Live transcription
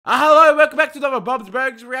welcome back to another Bob's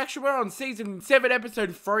Burgers reaction. We're on season 7,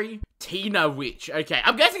 episode 3, Tina Witch. Okay,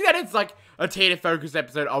 I'm guessing that it's like a Tina focused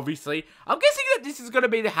episode, obviously. I'm guessing that this is going to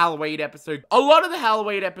be the Halloween episode. A lot of the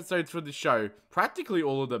Halloween episodes for the show, practically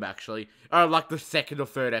all of them actually, are like the 2nd or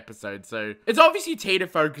 3rd episode. So it's obviously Tina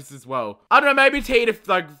focused as well. I don't know, maybe Tina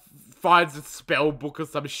like finds a spell book or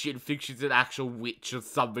some shit and thinks she's an actual witch or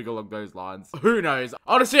something along those lines. Who knows?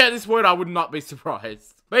 Honestly, at this point, I would not be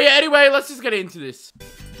surprised. But yeah, anyway, let's just get into this.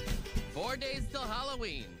 4 days till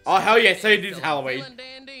Halloween. Oh, hell yeah, so it is Halloween.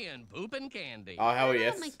 Dandy and pooping candy. Oh, hell I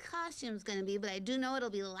yes. don't know what my costume's gonna be, but I do know it'll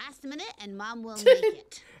be last minute and Mom will make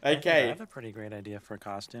it. Okay. I have a pretty great idea for a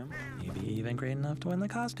costume. Maybe even great enough to win the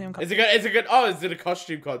costume Is it good? Is it good? Oh, is it a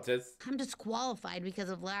costume contest? I'm disqualified because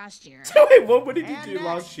of last year. Wait, what did you And do next,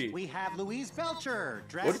 last year? we have Louise Belcher,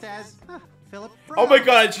 dressed as Philip Frog. Oh my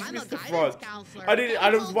god, she's I'm a Mr. guidance Frog. counselor. I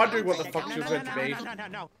was Don't wondering what hold the fuck on. she was meant to be.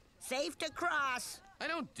 No. Safe to cross. I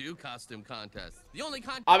don't do costume contests. The only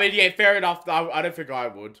contest. I mean, yeah, fair enough. I don't think I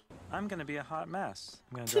would. I'm gonna be a hot mess.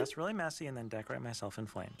 I'm gonna dress really messy and then decorate myself in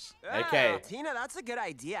flames. Okay. Tina, that's a good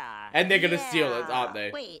idea. And they're gonna steal it, aren't they?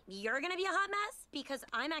 Wait, you're gonna be a hot mess? Because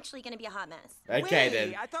I'm actually gonna be a hot mess. Okay Wait,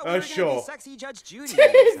 then. I thought we Oh were gonna sure. be sexy Judge Judy.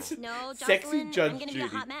 No, Sexy Jocelyn, Judge I'm gonna Judy. be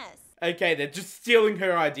a hot mess. Okay then, just stealing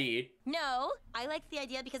her idea. No, I like the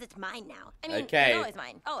idea because it's mine now. I mean, Okay. it's always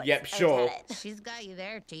mine. Always. Yep, I just sure. had it. She's got you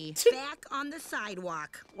there, T. Back on the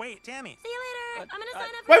sidewalk. Wait, Tammy. See you later. I'm gonna sign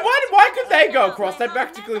up. Wait, for why could they go No, across? my They mom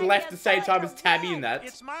practically has left the same ideas, time as Tabby and that.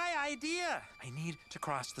 It's my idea. I need to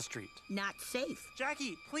cross the street. Not safe.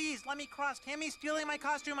 Jackie, please let me cross. Tammy's stealing my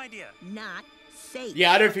costume idea. Not safe.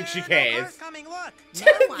 Yeah, I don't think she There, no cares. car's coming, look.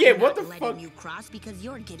 Now Yeah, I'm what not the letting fuck? you cross because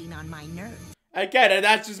you're getting on my nerves. Okay, then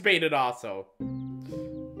that's just being an arsehole.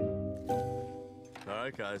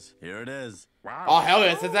 Alright guys, here it is. Oh hell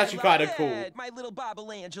yes, that's actually kind of cool. My little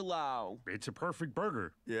Bobolangelo. It's a perfect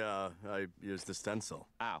burger. Yeah, I used the stencil.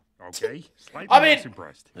 Ow. Okay, slightly I mean- less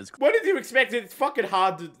impressed. What did you expect? It's fucking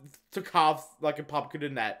hard to carve like a pumpkin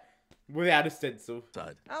in that without a stencil.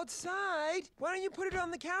 Side. Outside? Why don't you put it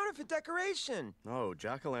on the counter for decoration? No,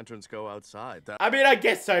 jack-o'-lanterns go outside. I mean, I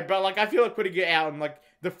guess so, but like I feel like putting it out on like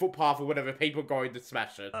the footpath or whatever, people are going to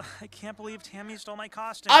smash it. I can't believe Tammy stole my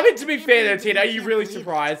costume. I mean, to be fair though, Tina, are you really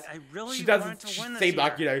surprised? I really She wanted doesn't to win this seem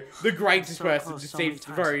like, you year. know, the greatest So person. close Just so many seems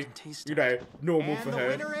times, very, I can taste you it. know, normal And for the her.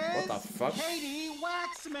 winner What the is fuck? Katie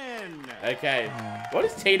Waxman. Okay. What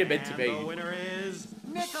is Tina meant to And be? the winner is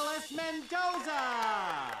Nicholas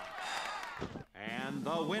Mendoza. And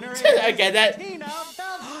the winner is Okay, that- Tina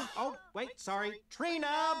Belson. Oh, wait, sorry.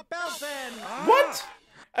 Trina Belson. What?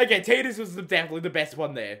 Okay, Tina's was definitely the best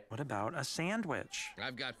one there. What about a sandwich?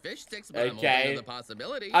 I've got fish sticks, but I'm Okay. open to the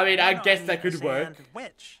possibility. I mean, I No, guess mean that a could work.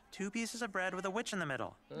 Sandwich. 2 pieces of bread with a witch in the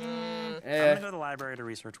middle. I'm Eh. gonna go to the library to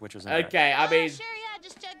research witches and bread. Okay, I mean, Sure, yeah,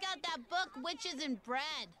 just check out that book, Witches and Bread.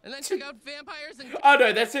 And then check out vampires and. oh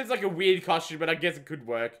no, that seems like a weird costume, but I guess it could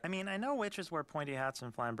work. I mean, I know witches wear pointy hats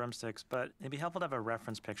and flying broomsticks, but it'd be helpful to have a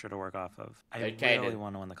reference picture to work off of. I Okay, really then.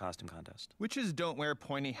 want to win the costume contest. Witches don't wear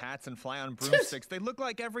pointy hats and fly on broomsticks. They look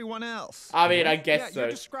like everyone else. I mean, I Yeah, guess you're so.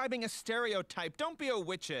 describing a stereotype. Don't be a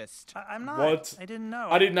witchist. I'm not. What? I didn't know.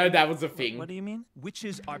 I didn't know that was a thing. What do you mean?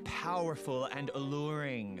 Witches are powerful and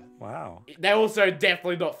alluring. Wow. They're also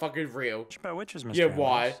definitely not fucking real. What about witches, Mr. Yeah, Anders?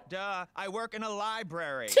 why? Duh, I work in a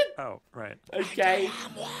library. Oh, right. Okay.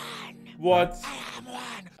 What?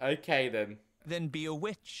 Okay then. Then be a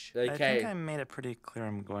witch. I think Okay. I made it pretty clear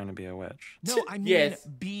I'm going to be a witch. No, I mean Yes.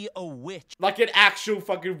 be a witch. Like an actual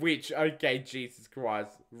fucking witch. Okay, Jesus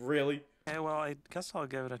Christ. Really? Okay, well, I guess I'll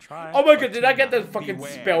give it a try. Oh my god, did I get the fucking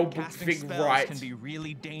Beware, spell book casting thing spells right? can be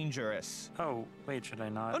really dangerous. Oh, wait, should I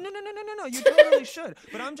not? Oh no! You totally should.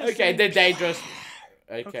 But I'm just Okay, saying, they're dangerous.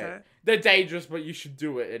 Okay. Okay. They're dangerous, but you should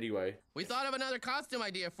do it anyway. We thought of another costume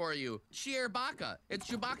idea for you. Cheer Baka. It's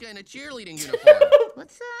Chewbacca in a cheerleading uniform.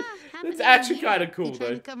 What's happening? That's actually in here? kinda cool, You trying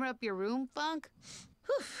though. to cover up your room, Funk?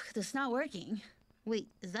 Whew, this not working. Wait,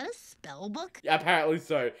 is that a spell book? Yeah, apparently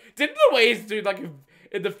so. Didn't Louise do like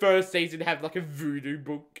in the first season have like a voodoo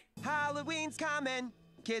book? Halloween's coming.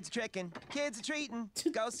 Kids tricking. Kids are treating.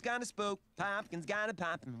 Ghosts gonna spook. Pumpkins gonna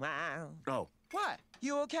pop and wow. Oh, What?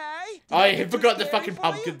 You okay? Did Oh, I he get too forgot the scary fucking for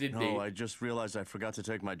pumpkin, you? didn't no, he? I just realized I forgot to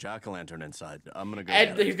take my jack-o'-lantern inside. I'm gonna go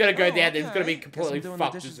And get he's it. gonna go Oh, down there. He's gonna be okay. completely Guess I'm doing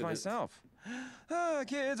fucked, the dishes isn't it? myself.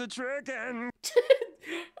 Kids are tricking.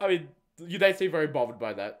 I mean, you don't seem very bothered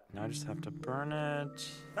by that. Now I just have to burn it.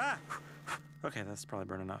 Ah! Okay, that's probably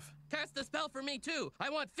burn enough. Cast the spell for me too. I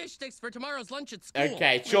want fish sticks for tomorrow's lunch at school.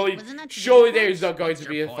 Okay, surely, wasn't that surely your there point? is not going to What's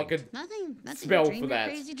be your a point? fucking Nothing. That's spell your dream, for your that.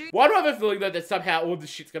 crazy dream. Why do I have a feeling though that somehow all this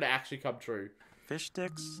shit's gonna actually come true? Fish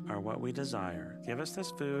sticks are what we desire. Give us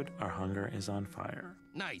this food, our hunger is on fire.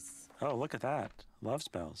 Nice. Oh, look at that. Love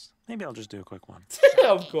spells. Maybe I'll just do a quick one.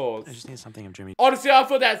 Of course. I just need something of Jimmy. Honestly, I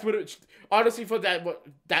thought that would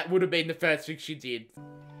have been the first thing she did.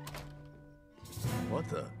 What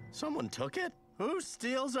the? Someone took it? Who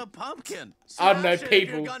steals a pumpkin? I don't know, Smash it if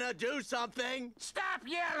people. You're gonna do something. Stop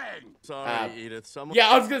yelling! Sorry, Edith. Someone. Yeah,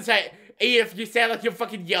 I was gonna say, Edith, you sound like you're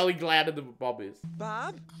fucking yelling louder than Bob is.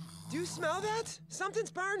 Bob, do you smell that? Something's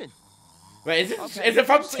burning. Wait, is it, Okay, is it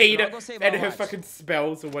from keep sleeping, Tina I'll go save and our her lives. fucking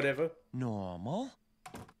spells or whatever? Normal.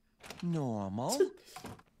 Normal.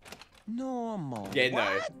 Normal. Yeah, no.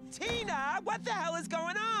 What? Tina, what the hell is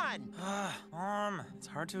going on? It's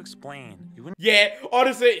hard to explain. You wouldn't. Yeah,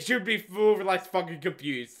 honestly, she would be full of like fucking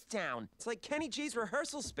confused. Down. It's like Kenny G's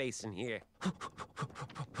rehearsal space in here.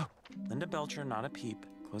 Linda Belcher, not a peep.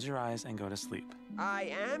 Close your eyes and go to sleep.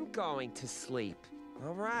 I am going to sleep.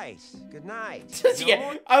 All right. Good night.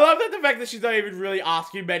 Yeah, I love that the fact that she's not even really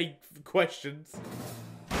asking many questions.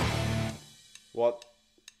 What?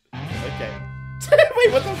 Okay.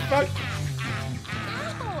 Wait, what the fuck?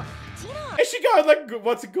 Ow! Tina! Is she going like,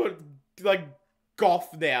 what's it called? Like,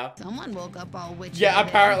 goth now? Someone woke up all witchy. Yeah, today.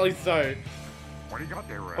 apparently so. What do you got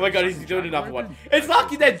there, Red? Oh my god, he's doing another one. It's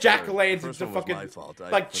lucky that jack-o'-lanterns First are one was fucking, my fault. I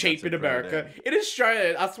like, forgot cheap to in put it America. in. In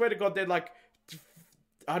Australia, I swear to god, they're like,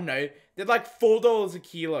 I don't know, they're like $4 a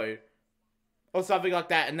kilo. Or something like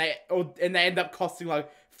that, and they end up costing like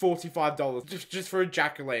 $45 just for a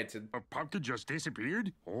jack-o'-lantern. A pumpkin just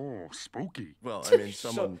disappeared? Oh, spooky. Well, I mean,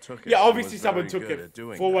 someone took it. Yeah, and obviously was someone very took good it at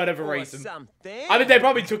doing for that. whatever Or reason. something. I mean, they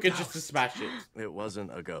probably took it just to smash it. It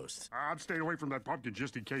wasn't a ghost. I'm staying away from that pumpkin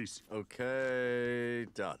just in case. Okay,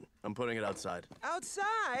 done. I'm putting it outside.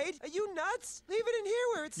 Outside? Are you nuts? Leave it in here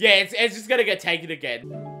where it's... Yeah, it's just gonna get taken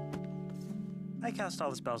again. I cast all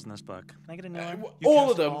the spells in this book. Can I get a new one? All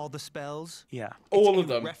of them. All the spells? Yeah. All It's of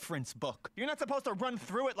a them. reference book. You're not supposed to run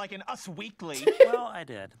through it like in Us Weekly. Well, I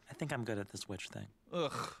did. I think I'm good at this witch thing.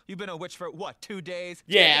 Ugh. You've been a witch for, what, 2 days?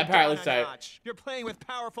 Yeah, Take it apparently down a so. notch. You're playing with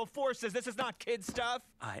powerful forces. This is not kid stuff.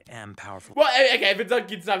 I am powerful. Well, okay, if it's not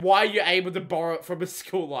good stuff, why are you able to borrow it from a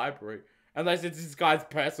school library? Unless it's this guy's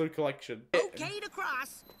personal collection. Okay to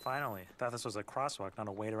cross. Finally. Thought this was a crosswalk, not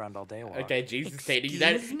a wait around all day walk. Okay, Jesus, Tina, you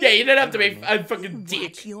don't, yeah, you don't have to be a fucking dick.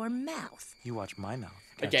 Watch your mouth. You watch my mouth.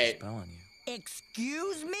 Cast Okay. a spell on you.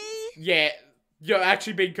 Excuse me? Yeah, you're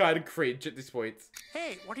actually being kind of cringe at this point.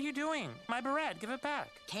 Hey, what are you doing? My barrette, give it back.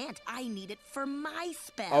 Can't. I need it for my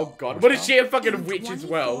spell. Oh god, what is she, a fucking In witch as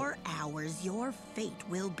well? 24 hours, your fate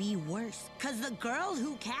will be worse. Cause the girl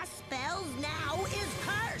who casts spells now is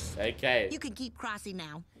cursed. Okay. You can keep crossing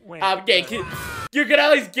now. Wait. Yeah, you can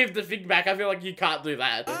at least give the thing back. I feel like you can't do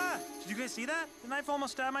that. Did you guys see that? The knife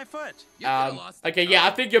almost stabbed my foot. You could've lost the Okay, yeah, I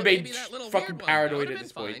cup, think you're but being maybe that little fucking weird one, that paranoid would've at been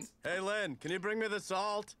this point. fine. Hey, Lynn, can you bring me the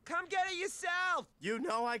salt? Come get it yourself. You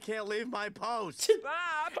know I can't leave my post.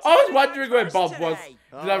 Bob, I was Tina wondering where cursed Bob was. today.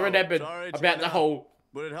 Because I Oh, remembered sorry, about Tina. the whole...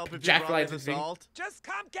 Would it help if you Jack brought me Lantern the thing. salt? Just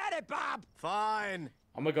come get it, Bob. Fine.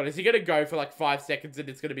 Oh my god, is he gonna go for like 5 seconds and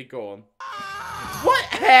it's gonna be gone? What?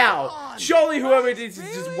 How? Surely whoever it is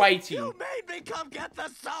just Really? waiting. You made me come get the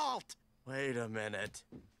salt. Wait a minute.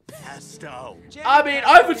 Pesto. I mean,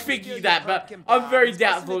 I was thinking that, but I'm very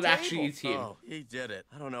doubtful it actually is him. Oh, he did it.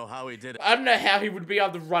 I don't know how he did it. I don't know how he would be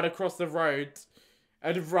able to run across the road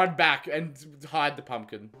and run back and hide the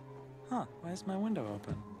pumpkin. Huh, why is my window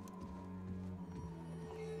open?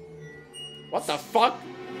 What the fuck?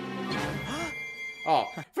 Oh,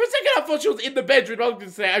 for a second I thought she was in the bedroom. I was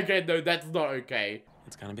gonna say, okay, no, that's not okay.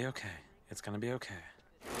 It's gonna be okay. It's gonna be okay.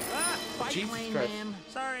 Jesus Christ.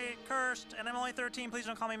 Sorry, cursed, and I'm only 13. Please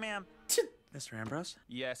don't call me ma'am. Mr. Ambrose?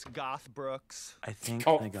 Yes, Goth Brooks. I think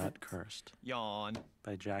Oh. I got cursed Yawn.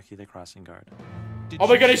 by Jackie the Crossing Guard. Oh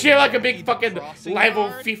my god, is she like a big Jackie the fucking Crossing level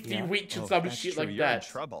Guard? 50 Yeah. witch or Oh, some that's shit true. like You're in that?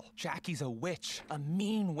 trouble. Jackie's a witch. A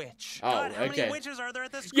mean witch. Oh, God, how okay. many witches are there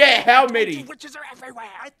at this school? Yeah, how many? Witches are everywhere.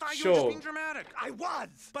 I thought you Sure. were just being dramatic. I was,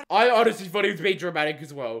 but I honestly thought he was being dramatic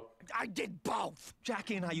as well. I did both.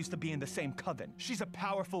 Jackie and I used to be in the same coven. She's a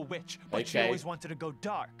powerful witch, but she Okay. always wanted to go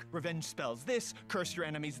dark. Revenge spells this, curse your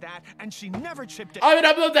enemies that, and she never chipped it. I mean,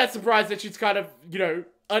 I'm not that surprised that she's kind of, you know,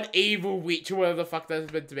 an evil witch or whatever the fuck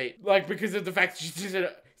that's meant to be. Like, because of the fact she just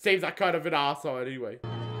seems like kind of an arsehole anyway.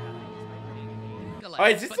 Oh,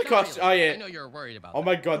 is this But the not costume? really. Oh, yeah. I know you're worried about Oh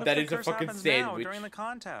my that. god, What that if is the a curse fucking happens now sandwich. during the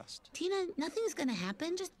contest? Tina, nothing's gonna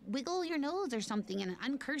happen. Just wiggle your nose or something and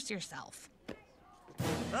uncurse yourself.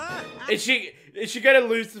 Ah! Is she gonna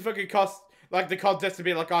lose the fucking cost, like the contest to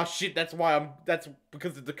be like, oh shit, that's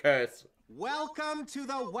because of the curse. welcome to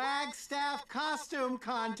the Wagstaff costume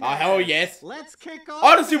contest. Oh, hell yes. Let's kick off.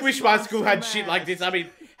 Honestly, this wish my school had monster shit like mess. this. I mean,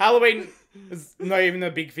 Halloween is not even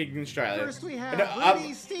a big thing in Australia. First we have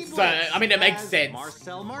Rudy Stieglitz so, I mean, it makes as sense.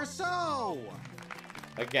 Marcel Marceau.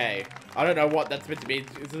 Okay. I don't know what that's meant to be.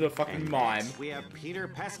 Is it a fucking mime? Next we have Peter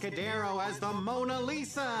Pescadero as the Mona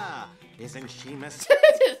Lisa. Isn't she Miss?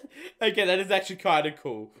 Okay, that is actually kind of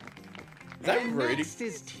cool. Is that And Rudy? next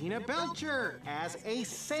is Tina Belcher as a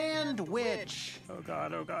sandwich. Oh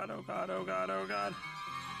god, oh god, oh god, oh god, oh god.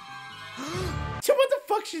 So what the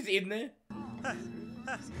fuck she's in there?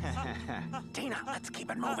 Tina, let's keep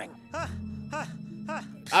it moving.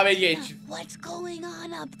 I mean, yeah, What's going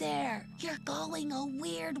on up there? You're going a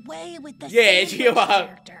weird way with the Yeah, sandwich you are.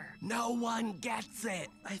 character. No one gets it.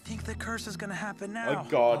 I think the curse is gonna happen now. Oh,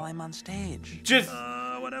 God. While I'm on stage. just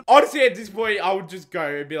Whatever. honestly at this point, I would just go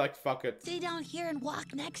and be like, fuck it. Stay down here and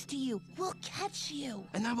walk next to you. We'll catch you.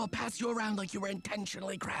 And then we'll pass you around like you were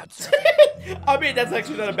intentionally crowd surfing. I mean, that's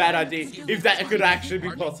actually not a bad idea if that could actually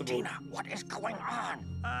be possible. What is going on?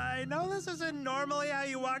 I know this isn't normally how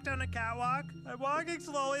you walk down a catwalk. I'm walking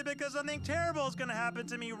slowly because something terrible is gonna happen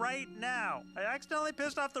to me right now. I accidentally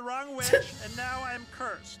pissed off the wrong witch, and now I'm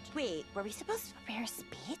cursed. Wait, were we supposed to prepare a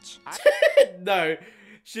speech? No,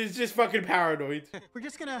 she's just fucking paranoid. We're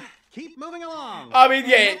just gonna keep moving along. I mean,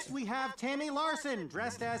 And yeah. Next we have Tammy Larson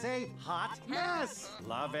dressed as a hot mess.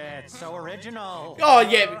 Love it. So original. Oh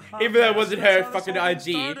yeah, even though it wasn't her That's how this fucking whole thing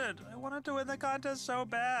idea. started. I wanted to win the contest so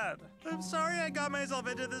bad. I'm sorry I got myself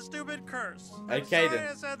into this stupid curse. I'm Okay, sorry then.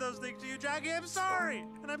 I said those things to you, Jackie. I'm sorry.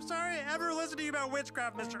 And I'm sorry I ever listened to you about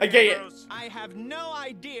witchcraft, Mr. Okay, Ambrose. I have no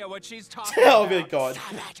idea what she's talking Oh about. my god.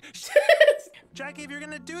 Jackie, if you're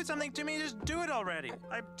gonna do something to me, just do it already.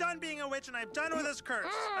 I'm done being a witch and I'm done with this curse.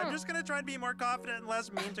 I'm just gonna try and be more confident and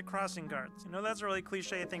less mean to crossing guards. You know, that's a really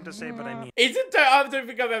cliche thing to say, but I mean. Isn't that? I don't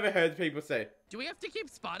think I've ever heard people say. Do we have to keep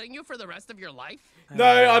spotting you for the rest of your life? No,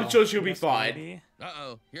 I'm sure she'll be Yes, fine. maybe.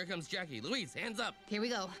 Uh-oh, here comes Jackie. Louise, hands up. Here we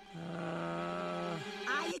go. Uh,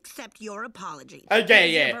 I accept your apology. Okay,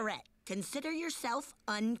 Here's your yeah. barrette. Consider yourself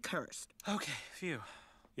uncursed. okay, phew.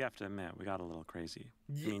 You have to admit, we got a little crazy.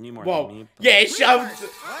 I mean, you more Well, than me. But... yeah, shoved.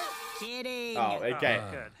 Kidding. Oh, okay.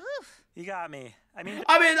 Good. You got me. I mean,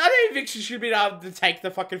 I mean, I don't even think she should be able to take the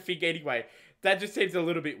fucking thing anyway. That just seems a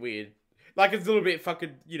little bit weird. Like, it's a little bit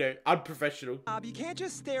fucking, you know, unprofessional. Bob, you can't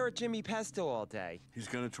just stare at Jimmy Pesto all day. He's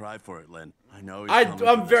gonna try for it, Lynn. I know he's coming for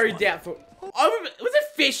I'm this very one. doubtful. Oh, was it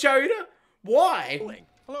fish odor? Why?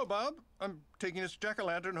 Hello, Bob. I'm taking this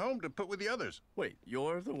jack-o'-lantern home to put with the others. Wait,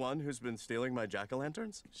 you're the one who's been stealing my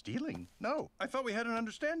jack-o'-lanterns? Stealing? No. I thought we had an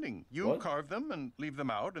understanding. You What? carve them and leave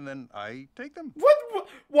them out, and then I take them. What?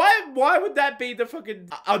 Why would that be the fucking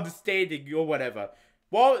understanding or whatever?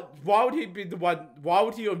 Why would he be the one? Why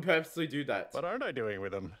would he purposely do that? What aren't I doing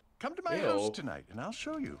with them? Come to my Ew. house tonight, and I'll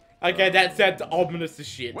show you. Okay, that sounds ominous as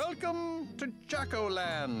shit. Welcome to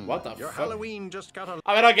Jacko-land. What the Your fuck? Halloween just got a...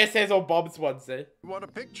 I mean, I guess there's all Bob's ones there. Want a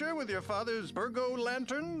picture with your father's Virgo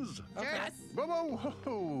lanterns? Yes. Whoa, whoa, whoa,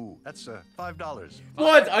 whoa. That's $5.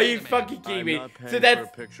 What? Are you Wait a minute. fucking kidding I'm me? not paying So for that's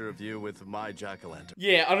a picture of you with my jack-o'-lantern.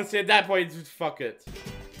 yeah. Honestly, at that point, just fuck it.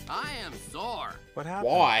 I am sore. what happened?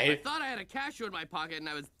 I Why? thought I had a cashew in my pocket and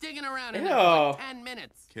I was digging around in it Ew. for like 10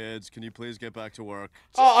 minutes. Kids, can you please get back to work?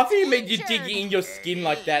 Oh, I think you meant you digging in your skin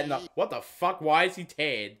like that. No, what the fuck? Why is he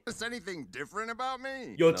tan? Is anything different about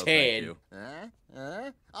me? You're No, thank tan. you.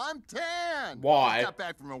 I'm tan. Why? Just got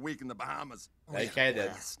back from a week in the Bahamas. We Okay, had a then.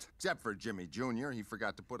 blast. Except for Jimmy Jr., he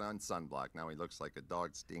forgot to put on sunblock. Now he looks like a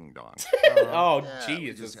dog's ding dong. Oh, Yeah, we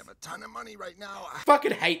Jesus. just have a ton of money right now.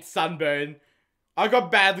 Fucking hate sunburn. I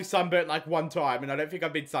got badly sunburnt like one time, and I don't think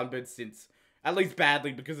I've been sunburned since. At least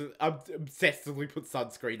badly, because I obsessively put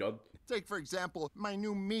sunscreen on. Take, for example, my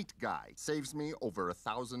new meat guy. Saves me over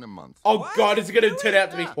 $1,000 a month. Oh god, is it gonna turn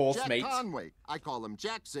out to be horse Jack meat? Conway. I call him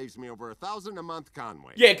Jack. Saves me over $1,000 a month,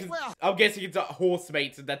 Conway. Yeah, because Well, I'm guessing it's horse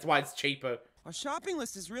meat, and that's why it's cheaper. Our shopping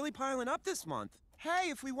list is really piling up this month.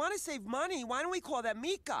 Hey, if we want to save money, why don't we call that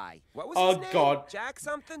meat guy? What was Oh, his name? God. Jack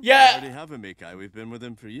something? I Yeah, already have a meat guy. We've been with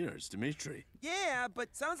him for years, Dimitri. Yeah,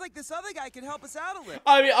 but sounds like this other guy could help us out a little.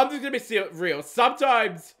 I mean, I'm just gonna be real.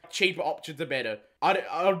 Sometimes cheaper options are better.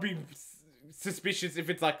 I'd be suspicious if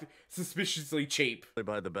it's like suspiciously cheap. They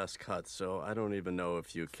buy the best cuts, so I don't even know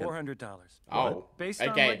if you can. $400. Oh, Based on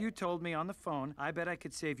okay. what you told me on the phone, I bet I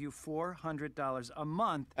could save you $400 a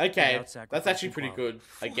month. Okay, without that's sacrificing actually pretty quality. good,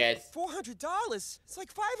 I guess. $400? It's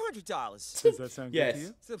like $500. Does that sound Yes. good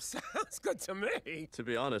to you? Sounds good to me. To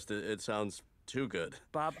be honest, it sounds too good.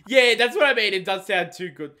 Bob, Yeah, that's what I mean. It does sound too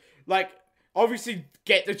good. Like, obviously,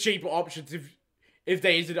 get the cheaper options if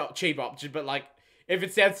there is a cheap option. But like, if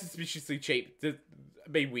it sounds suspiciously cheap,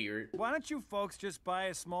 be weird. Why don't you folks just buy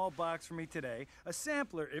a small box for me today? A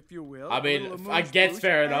sampler, if you will. I mean, a little I guess amuse-bouche,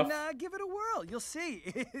 fair enough. And give it a whirl. You'll see.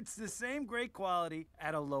 It's the same great quality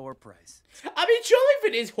at a lower price. I mean, surely if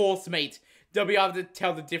it is horse meat, they'll be able to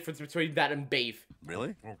tell the difference between that and beef.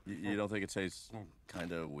 Really? You don't think it tastes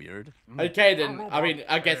kind of weird? Okay, then. I mean,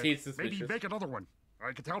 I guess he's suspicious. Maybe make another one.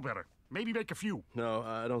 I can tell better. Maybe make a few. No,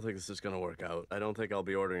 I don't think this is gonna work out. I don't think I'll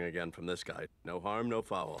be ordering again from this guy. No harm, no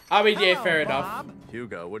foul. I mean, yeah, fair enough.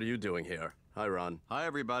 Hugo, what are you doing here? Hi, Ron. Hi,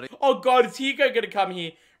 everybody. Oh god, is Hugo gonna come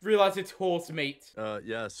here, realize it's horse meat?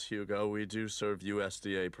 Yes, Hugo, we do serve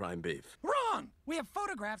USDA prime beef. Wrong! We have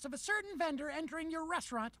photographs of a certain vendor entering your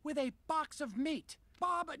restaurant with a box of meat.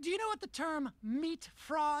 Bob, do you know what the term meat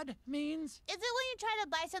fraud means? Is it when you try to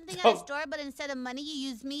buy something at a store, but instead of money, you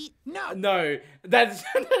use meat? No. No, that's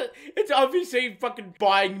it's obviously fucking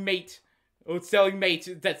buying meat or selling meat.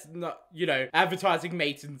 That's not, you know, advertising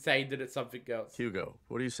meat and saying that it's something else. Hugo,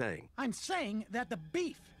 what are you saying? I'm saying that the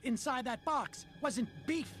beef inside that box wasn't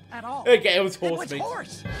beef at all. Okay, it was horse meat. It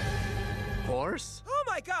was horse. Horse? Oh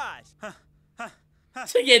my gosh!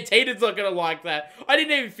 So yeah, Tina's not gonna like that. I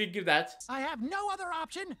didn't even think of that. I have no other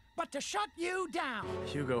option but to shut you down.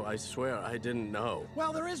 Hugo, I swear I didn't know.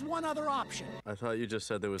 Well, there is one other option. I thought you just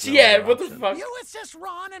said there was no Yeah, other what the option. fuck? You assist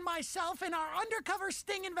Ron and myself in our undercover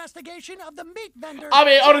sting investigation of the meat vendor. I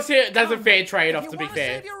mean, honestly, that's a fair trade-off, to be If you want to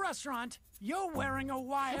fair. save your restaurant, you're wearing a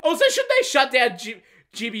wire. Also, should they shut down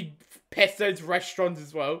Jimmy Pesto's restaurant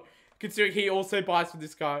as well? Considering he also buys from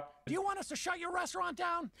this guy. Do you want us to shut your restaurant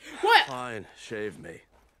down? What? Fine, shave me.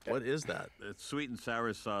 What is that? It's sweet and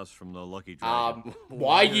sour sauce from the Lucky Dragon.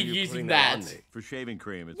 Why are you using that? For shaving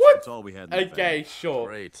cream. It's, What? it's all we had in the Okay, family. sure.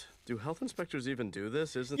 Great. Do health inspectors even do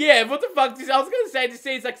this? Isn't Yeah, what the fuck? I was gonna say, this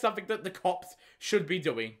seems like something that the cops should be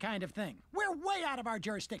doing. Kind of thing. We're way out of our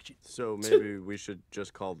jurisdiction. So maybe we should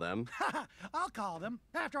just call them? I'll call them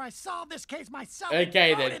after I solve this case myself.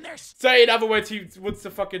 Okay, and throw it then. in their So, in other words, he wants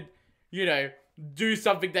to fucking, you know, do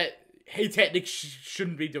something that he technically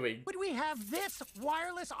shouldn't be doing. Would we have this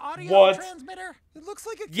wireless audio What? transmitter? It looks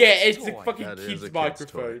like a kid's Yeah, it's toy. the fucking That is kid's a kid's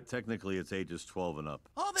microphone. Technically, it's ages 12 and up.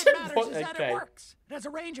 All that matters What? is that Okay. it works. It has a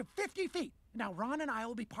range of 50 feet. Now, Ron and I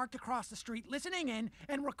will be parked across the street listening in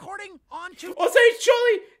and recording onto... Also,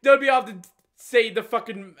 surely they'll be able to see the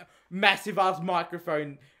fucking massive-ass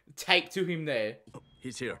microphone taped to him there.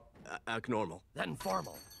 He's here. Act normal. Then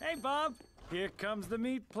formal. Hey, Bob. Here comes the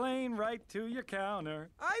meat plane right to your counter.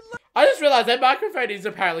 I just realized that microphone is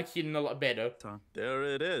apparently hitting a lot better. There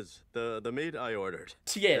it is. The meat I ordered.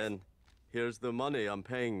 Yes. And here's the money I'm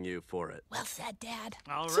paying you for it. Well said, Dad.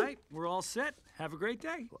 All right, we're all set. Have a great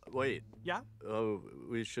day. Wait. Yeah? Oh,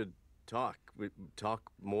 we should talk. We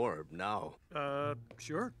talk more now.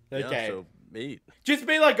 Sure. Okay. Yeah, so meat. Just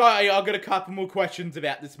be like, I've got a couple more questions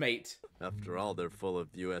about this meat. After all, they're full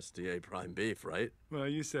of USDA prime beef, right? Well,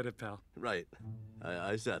 you said it, pal. Right.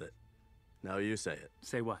 I said it. Now you say it.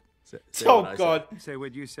 Say what? Say Oh, what I God. said. Say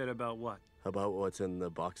what you said about what? About what's in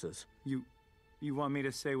the boxes. You want me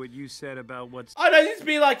to say what you said about what's... I know, just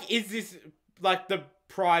be like, is this like the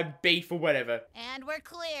prime beef or whatever? And we're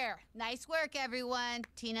clear. Nice work, everyone.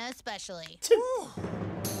 Tina especially.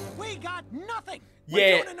 We got nothing.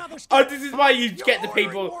 Yeah. Oh, this is why you get the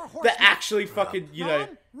people that actually fucking, you know,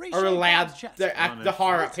 are allowed, the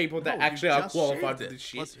higher up people that actually are qualified for this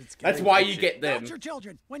shit. That's why you get them. Not your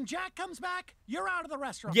children. When Jack comes back, you're out of the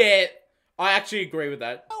restaurant. Yeah, I actually agree with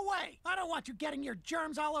that. No way. I don't want you getting your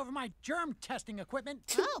germs all over my germ testing equipment.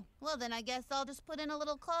 Oh, well then I guess I'll just put in a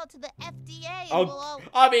little call to the FDA and we'll all...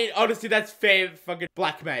 I mean, honestly, that's fair fucking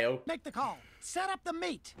blackmail. Make the call. Set up the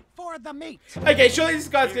meat for the meat. Okay, surely this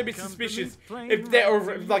guy's gonna be suspicious if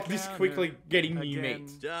they're like this quickly getting new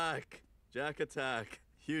meat. Jack attack.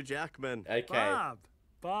 Hugh Jackman. Okay.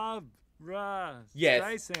 Bob Ross. Yes.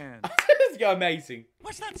 Dyson. This is amazing.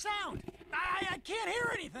 What's that sound? I can't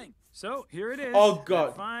hear anything. So, here it is. Oh, God.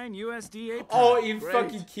 That fine USDA. Oh, you're Great.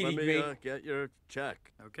 fucking kidding Let me. Get your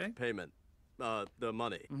check. Okay. Payment. The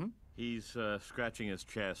money. He's scratching his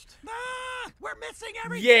chest. Ah, we're missing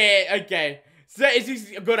everything. Yeah, okay. So is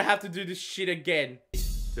he gonna have to do this shit again?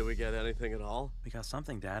 Did we get anything at all? We got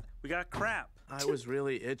something, Dad. We got crap. I was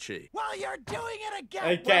really itchy. Well, you're doing it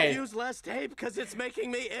again. Okay. Well, use less tape because it's making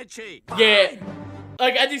me itchy. Yeah.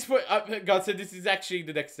 Like, at this point, God, so this is actually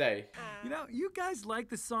the next day. You know, you guys like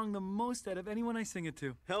the song the most out of anyone I sing it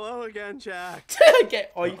to. Hello again, Jack. Okay.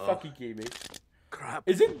 Oh, you fucking kidding me? Crap.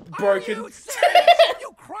 Is it broken? Are you serious?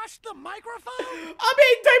 You crushed the microphone? I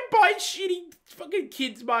mean, don't buy shitty fucking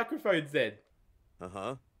kids' microphones then.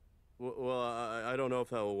 Uh-huh. Well, I don't know if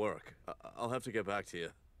that will work. I'll have to get back to you.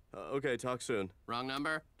 Okay, talk soon. Wrong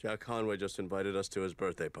number. Jack Conway just invited us to his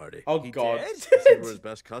birthday party. Oh, God. He said we're his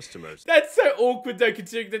best customers. That's so awkward, though,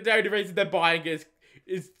 considering that the only reason they're buying is,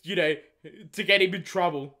 you know, to get him in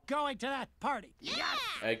trouble. Going to that party. Yes!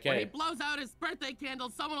 Okay. When he blows out his birthday candle,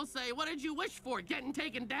 someone will say, "What did you wish for? Getting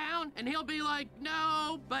taken down?" And he'll be like,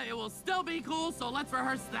 "No, but it will still be cool, so let's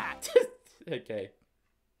rehearse that." Okay.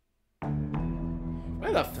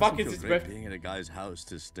 Where the fuck is this birthday? Being at a guy's house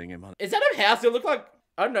to sting him on. Is that a house? It looked like,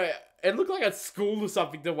 I don't know, it looked like a school or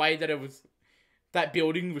something, the way that it was, that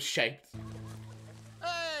building was shaped.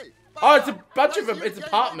 Oh, it's a bunch of them. It's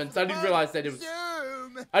apartments. I didn't realize that it was.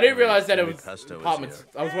 I didn't realize that it was apartments.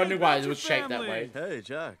 I was wondering why it was shaped that way. Hey,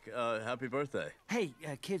 Jack. Happy birthday. Hey,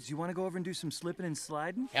 kids, you want to go over and do some slipping and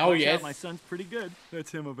sliding? Hell Watch yes. out, my son's pretty good.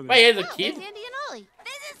 That's him over there. Wait, here's a kid? It's Andy and Ollie.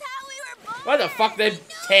 This is how we were born. Why the fuck they're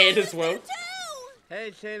tan as well?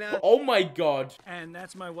 Hey, Shayna. Oh my God. And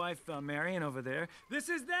that's my wife, Marion, over there. This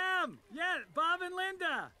is them. Yeah, Bob and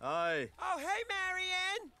Linda. Hi. Oh, hey,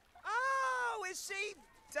 Marianne. Oh, is she?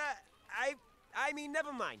 I mean,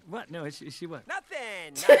 never mind. What? No, is she what?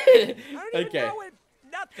 Nothing. I don't even Okay. know it.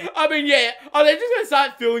 Nothing. I mean, yeah. Oh, they're just gonna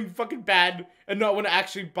start feeling fucking bad and not want to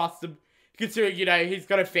actually bust him, considering, you know, he's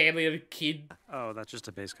got a family and a kid. Oh, that's just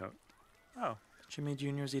a base coat. Oh, Jimmy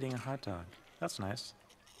Jr.'s eating a hot dog. That's nice.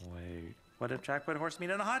 Wait, what if Jack put horse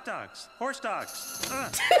meat in the hot dogs? Horse dogs.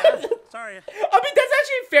 Sorry. I mean, that's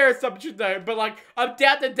actually a fair assumption, though, but, like, I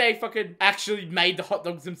doubt that they fucking actually made the hot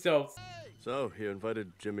dogs themselves. So, you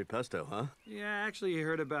invited Jimmy Pesto, huh? Yeah, actually, he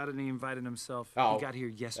heard about it and he invited himself. Oh. He got here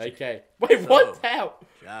yesterday. Okay. Wait, what the hell?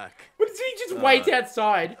 Jack. What did he just wait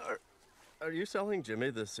outside? Are you selling Jimmy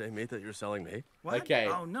the same meat that you're selling me? What? Okay.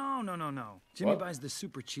 Oh, no. Jimmy What? buys the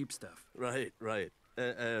super cheap stuff. Right.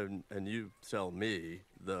 And you sell me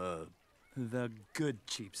the good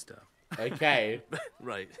cheap stuff. Okay.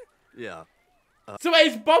 Right. Yeah. So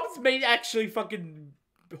is Bob's meat actually fucking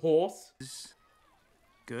horse?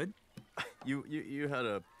 Good? You had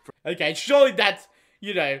a... Okay, surely that's,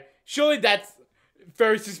 you know, surely that's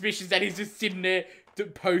very suspicious that he's just sitting there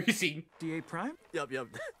posing. DA Prime? Yep,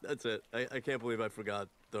 that's it. I can't believe I forgot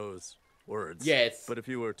those words. Yes. But if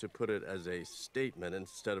you were to put it as a statement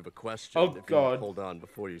instead of a question, Oh, if God. you hold on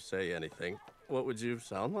before you say anything, what would you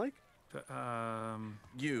sound like?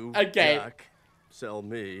 You, Okay. Jack, sell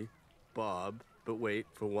me, Bob, but wait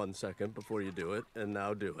for 1 second before you do it, and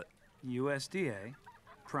now do it. USDA,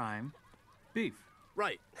 Prime, Beef.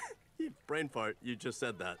 Right. Brain fart, you just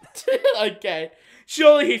said that. Okay.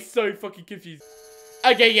 Surely he's so fucking confused.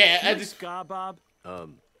 Okay, yeah. Do you like ska, Bob?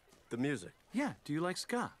 The music. Yeah, do you like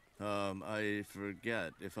ska? I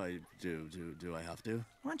forget if I do. Do I have to?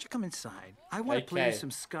 Why don't you come inside? I want to play you Okay.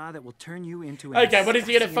 some ska that will turn you into an Okay, what is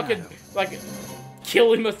he gonna fucking, like,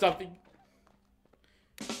 kill him or something?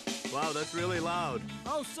 Wow, that's really loud.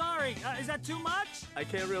 Oh, sorry. Is that too much? I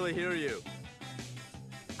can't really hear you.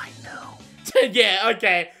 I know. Yeah,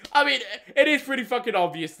 okay. I mean, it is pretty fucking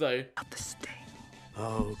obvious, though.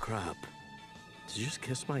 Oh, crap. Did you just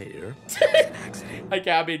kiss my ear?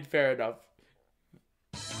 Okay, I mean, fair enough.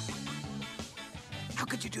 How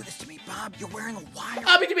could you do this to me, Bob? You're wearing a wire.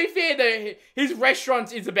 I mean, to be fair, though, his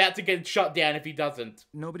restaurant is about to get shut down if he doesn't.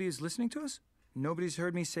 Nobody is listening to us? Nobody's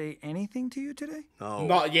heard me say anything to you today? No.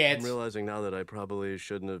 Not yet. I'm realizing now that I probably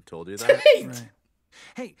shouldn't have told you that. Right.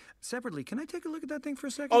 Hey, separately, can I take a look at that thing for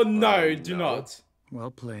a second? Oh, no, do not. Well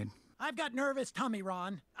played. I've got nervous tummy,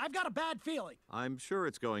 Ron. I've got a bad feeling. I'm sure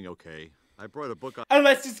it's going okay. I brought a book on...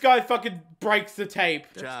 Unless this guy fucking breaks the tape.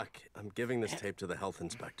 Jack, I'm giving this tape to the health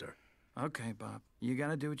inspector. Okay, Bob. You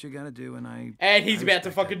gotta do what you gotta do, and I... And he's I about to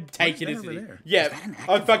respect fucking that. take What's it, that isn't over he? there? Yeah, Is that an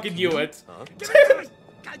I active fucking knew volcano? it. Huh?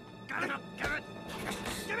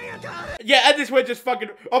 Yeah, and this we're just fucking...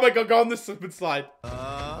 Oh my god, go on the slip and slide.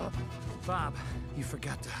 Bob, you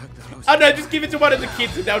forgot to hug the host. Oh no, just give it to one of the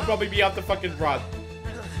kids and they would probably be able to fucking run.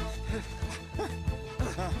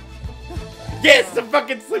 Yes, the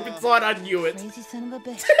fucking slip and slide, I knew it. Lazy son of a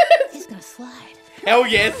bitch. He's gonna slide. Hell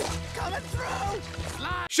yes.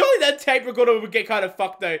 Surely that tape recorder would get kind of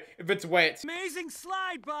fucked though, if it's wet. Amazing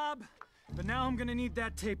slide, Bob. But now I'm gonna need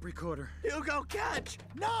that tape recorder. Hugo, catch!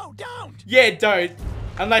 No, don't! Yeah, don't.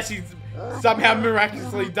 Unless he somehow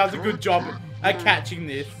miraculously does a good job at catching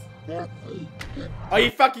this. Are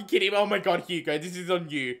you fucking kidding? Oh my god, Hugo, this is on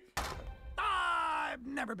you. I've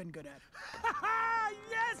never been good at it.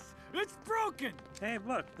 Yes! It's broken! Hey,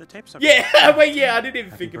 look, the tape's Yeah, well, yeah, I didn't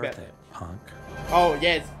even think about that. Punk. Oh,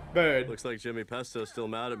 yes, bird. Looks like Jimmy Pesto's still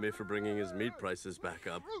mad at me for bringing his meat prices back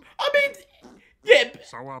up. I mean, yeah,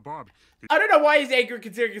 So, Bob. I don't know why he's angry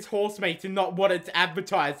considering his horse meat and not wanted to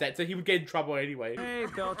advertise that, so he would get in trouble anyway. Hey,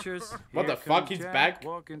 Belchers. What the fuck? He's back?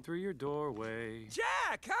 Walking through your doorway.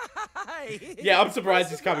 Jack, hi! Yeah, I'm surprised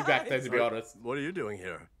he's coming back though, to be honest. What are you doing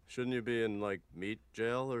here? Shouldn't you be in, like, meat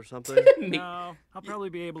jail or something? No, I'll probably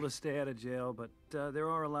be able to stay out of jail, but there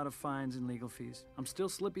are a lot of fines and legal fees. I'm still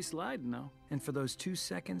slippy sliding, though. And for those 2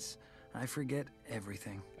 seconds, I forget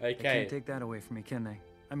everything. Okay. They can't take that away from me, can they?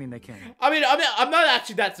 I mean, they can. I'm not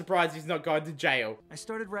actually that surprised he's not going to jail. I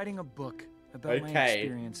started writing a book about my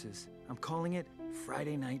experiences. I'm calling it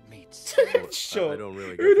Friday Night Meats. Sure. I don't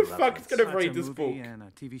really get Who the the fuck is gonna It's read a this book? movie and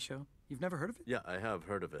a TV show. You've never heard of it? Yeah, I have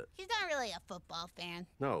heard of it. He's not really a football fan.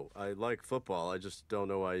 No, I like football. I just don't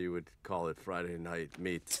know why you would call it Friday Night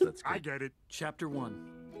Meats. That's good. I get it. Chapter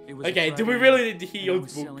 1. It was Okay, a do we Friday really night need to hear when I your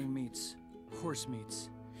was book? selling meats. Horse meats.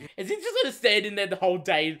 Is he just gonna stand in there the whole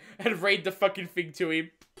day and read the fucking thing to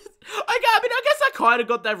him? I guess I kind of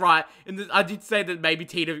got that right. And I did say that maybe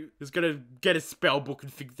Tina was gonna get a spell book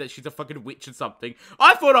and think that she's a fucking witch or something.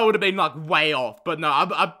 I thought I would have been like way off, but no,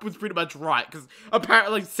 I was pretty much right because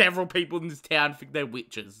apparently several people in this town think they're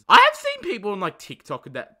witches. I have seen people on like TikTok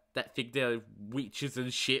and that think they're witches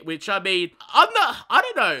and shit, which I mean, I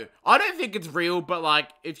don't know. I don't think it's real, but like,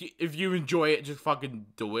 if you enjoy it, just fucking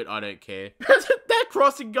do it. I don't care. That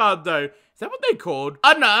crossing guard though, is that what they called?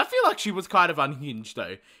 I don't know, I feel like she was kind of unhinged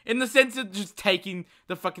though. In the sense of just taking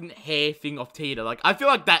the fucking hair thing off Tina. Like, I feel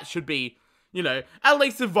like that should be, you know, at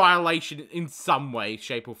least a violation in some way,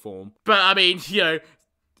 shape or form. But I mean, you know,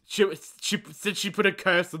 since she put a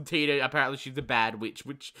curse on Tina, apparently she's a bad witch,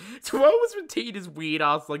 which, so what was with Tina's weird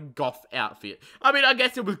ass, like, goth outfit? I mean, I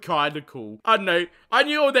guess it was kinda cool. I don't know, I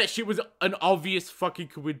knew all that shit was an obvious fucking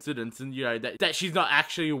coincidence, and, you know, that she's not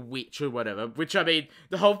actually a witch or whatever, which, I mean,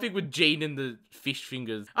 the whole thing with Jean and the fish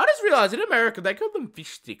fingers. I just realized, in America, they call them fish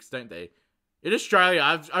sticks, don't they? In Australia,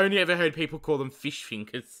 I've only ever heard people call them fish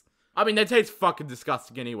fingers. I mean, they taste fucking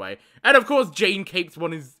disgusting anyway. And of course, Gene keeps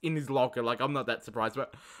one in his locker. Like, I'm not that surprised.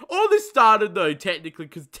 But all this started, though, technically,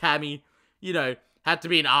 because Tammy, you know, had to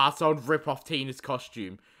be an arsehole and rip off Tina's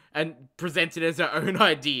costume. And present it as her own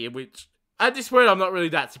idea, which, at this point, I'm not really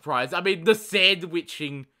that surprised. I mean, the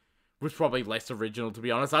sandwiching was probably less original, to be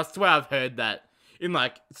honest. I swear I've heard that in,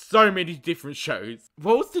 like, so many different shows.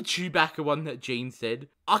 What was the Chewbacca one that Gene said?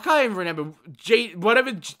 I can't even remember.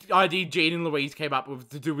 Whatever idea Gene and Louise came up with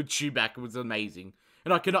to do with Chewbacca was amazing.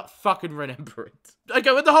 And I cannot fucking remember it.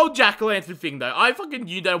 Okay, with the whole jack-o'-lantern thing, though, I fucking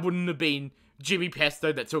knew that it wouldn't have been Jimmy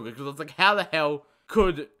Pesto that took it. Because I was like, how the hell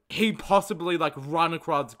could he possibly, like, run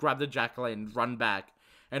across, grab the jack-o'-lantern, run back,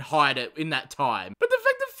 and hide it in that time? But the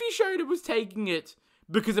fact that Fish owner was taking it,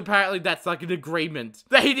 because apparently that's, like, an agreement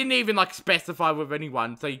that he didn't even, like, specify with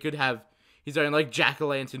anyone, so he could have his own, like,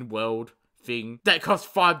 jack-o'-lantern world thing that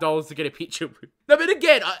cost $5 to get a picture with. No, but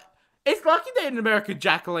again, it's lucky that in America,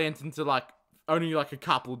 jack-o'-lanterns are, like, only, like, a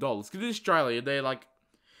couple dollars. Because in Australia, they're, like,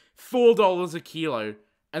 $4 a kilo,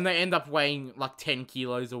 and they end up weighing, like, 10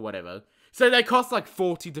 kilos or whatever. So they cost, like,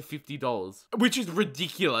 $40 to $50, which is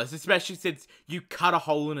ridiculous, especially since you cut a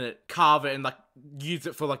hole in it, carve it, and, like, use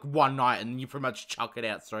it for, like, one night, and you pretty much chuck it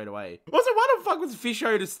out straight away. Also, why the fuck was Fish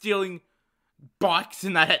owner stealing bikes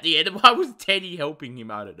and that at the end? Why was Teddy helping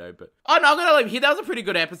him? I don't know, but I'm not gonna leave here. That was a pretty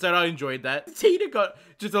good episode. I enjoyed that. Tina got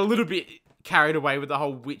just a little bit carried away with the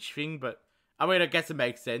whole witch thing, but I mean, I guess it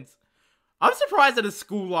makes sense. I'm surprised that a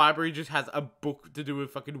school library just has a book to do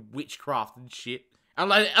with fucking witchcraft and shit.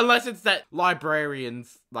 Unless it's that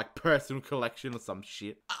librarian's, like, personal collection or some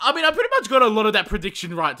shit. I mean, I pretty much got a lot of that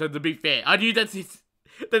prediction right, so to be fair. I knew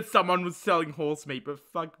that someone was selling horse meat, but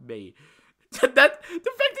fuck me. The fact that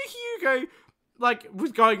Hugo, like,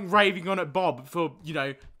 was going raving on at Bob for, you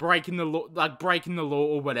know, breaking the law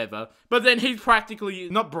or whatever. But then he's practically,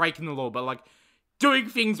 not breaking the law, but, like, doing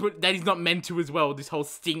things that he's not meant to as well, this whole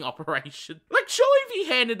sting operation. Like, surely if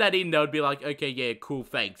he handed that in, they would be like, okay, yeah, cool,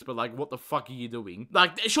 thanks, but, like, what the fuck are you doing?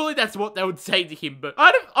 Like, surely that's what they would say to him, but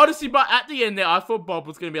honestly, but at the end there, I thought Bob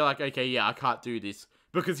was gonna be like, okay, yeah, I can't do this,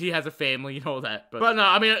 because he has a family and all that. But no,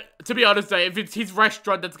 I mean, to be honest though, if it's his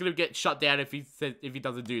restaurant that's gonna get shut down if he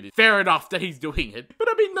doesn't do this, fair enough that he's doing it. But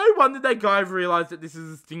I mean, no wonder that guy realized that this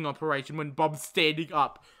is a sting operation when Bob's standing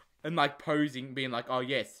up and, like, posing, being like, oh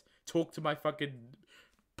yes, talk to my fucking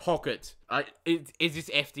pocket. Is this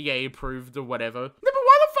FDA approved or whatever? No, but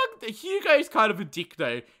why the fuck? Hugo's kind of a dick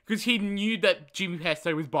though, because he knew that Jimmy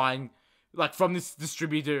Pesto was buying, like, from this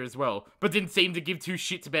distributor as well, but didn't seem to give two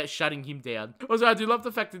shits about shutting him down. Also, I do love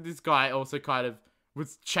the fact that this guy also kind of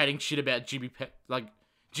was chatting shit about Jimmy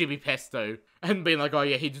Pesto, and being like, oh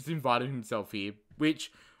yeah, he just invited himself here,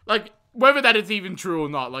 which, like, Whether that is even true or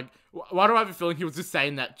not, like, why do I have a feeling he was just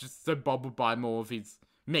saying that just so Bob would buy more of his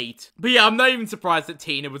meat? But yeah, I'm not even surprised that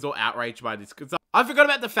Tina was all outraged by this, because I forgot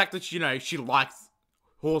about the fact that, you know, she likes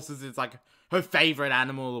horses. It's like her favorite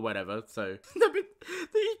animal or whatever, so.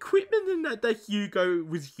 The equipment that Hugo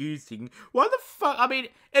was using, why the fuck? I mean,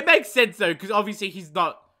 it makes sense though, because obviously he's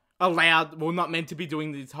not allowed, well, not meant to be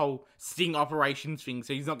doing this whole sting operations thing,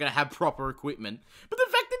 so he's not going to have proper equipment. But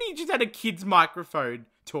the fact that he just had a kid's microphone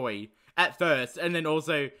toy at first, and then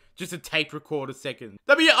also just a tape recorder second.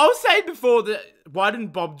 I mean, I was saying before that, why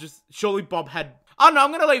didn't Bob just, surely Bob had, oh no, I'm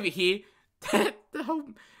going to leave it here. The whole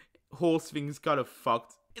horse thing's kind of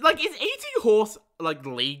fucked. Like, is eating horse, like,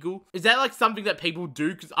 legal? Is that, like, something that people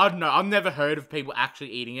do? Because, I don't know, I've never heard of people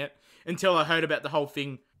actually eating it until I heard about the whole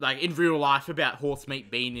thing, like, in real life about horse meat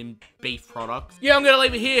being in beef products. Yeah, I'm gonna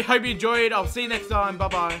leave it here. Hope you enjoyed. I'll see you next time.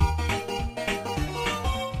 Bye-bye.